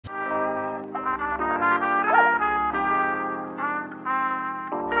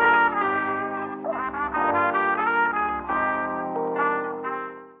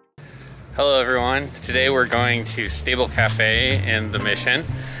Hello everyone. Today we're going to Stable Cafe in the Mission.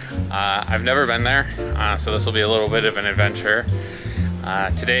 I've never been there, so this will be a little bit of an adventure.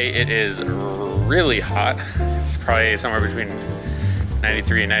 Today it is really hot. It's probably somewhere between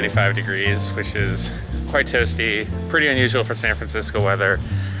 93 and 95 degrees, which is quite toasty, pretty unusual for San Francisco weather,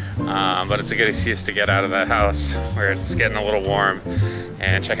 but it's a good excuse to get out of that house where it's getting a little warm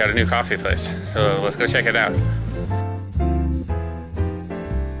and check out a new coffee place. So let's go check it out.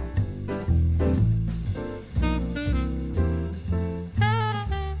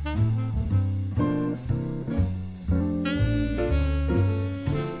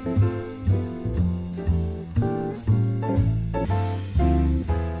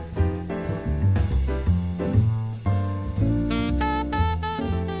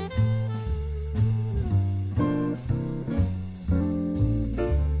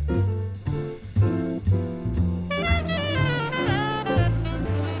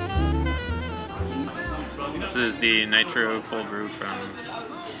 This is the Nitro Cold Brew from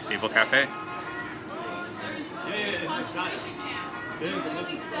Stable Cafe.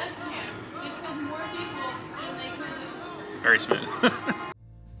 It's very smooth.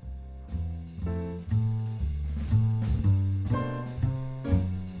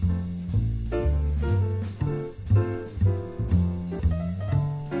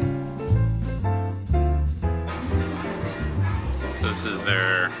 So this is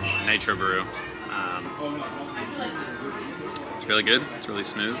their Nitro Brew. It's really good, it's really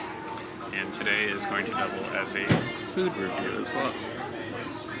smooth, and today is going to double as a food review as well.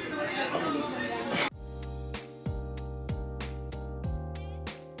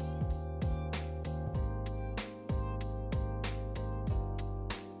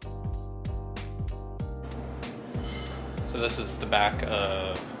 So this is the back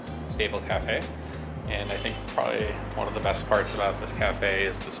of Stable Cafe, and I think probably one of the best parts about this cafe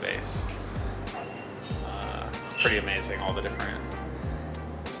is the space. Pretty amazing, all the different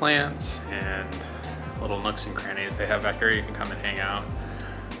plants and little nooks and crannies they have back here. You can come and hang out.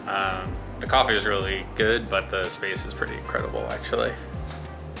 The coffee is really good, but the space is pretty incredible actually.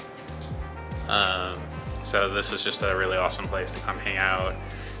 So this was just a really awesome place to come hang out,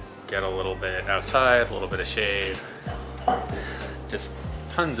 get a little bit outside, a little bit of shade, just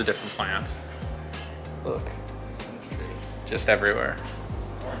tons of different plants. Look, just everywhere.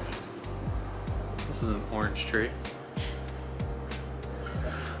 This is an orange tree.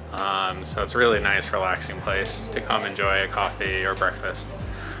 So it's a really nice, relaxing place to come enjoy a coffee or breakfast.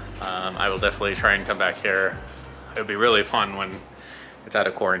 I will definitely try and come back here. It would be really fun when it's out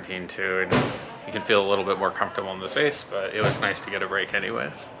of quarantine too, and you can feel a little bit more comfortable in the space, but it was nice to get a break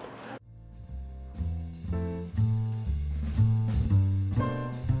anyways.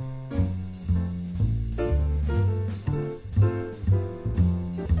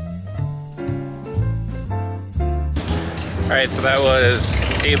 All right, so that was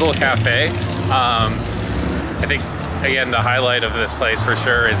Stable Cafe. I think, again, the highlight of this place for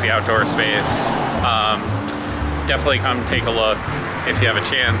sure is the outdoor space. Definitely come take a look if you have a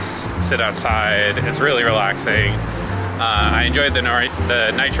chance, sit outside. It's really relaxing. I enjoyed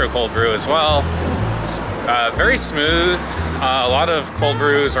the Nitro Cold Brew as well. It's very smooth. A lot of cold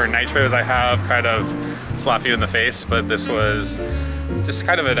brews or nitros I have kind of slap you in the face, but this was just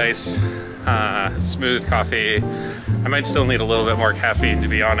kind of a nice, smooth coffee. I might still need a little bit more caffeine, to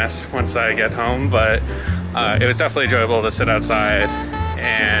be honest, once I get home, but it was definitely enjoyable to sit outside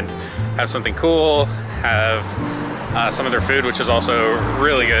and have something cool, have some of their food, which is also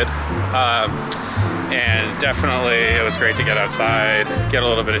really good. And definitely it was great to get outside, get a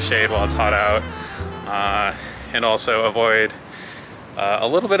little bit of shade while it's hot out, and also avoid a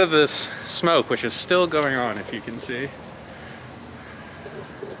little bit of this smoke, which is still going on, if you can see.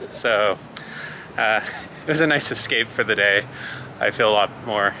 So, it was a nice escape for the day. I feel a lot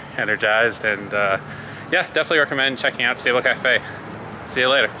more energized, and yeah, definitely recommend checking out Stable Cafe. See you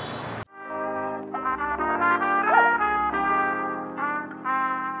later.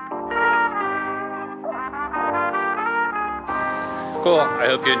 Cool, I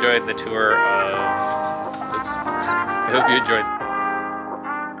hope you enjoyed the tour of, I hope you enjoyed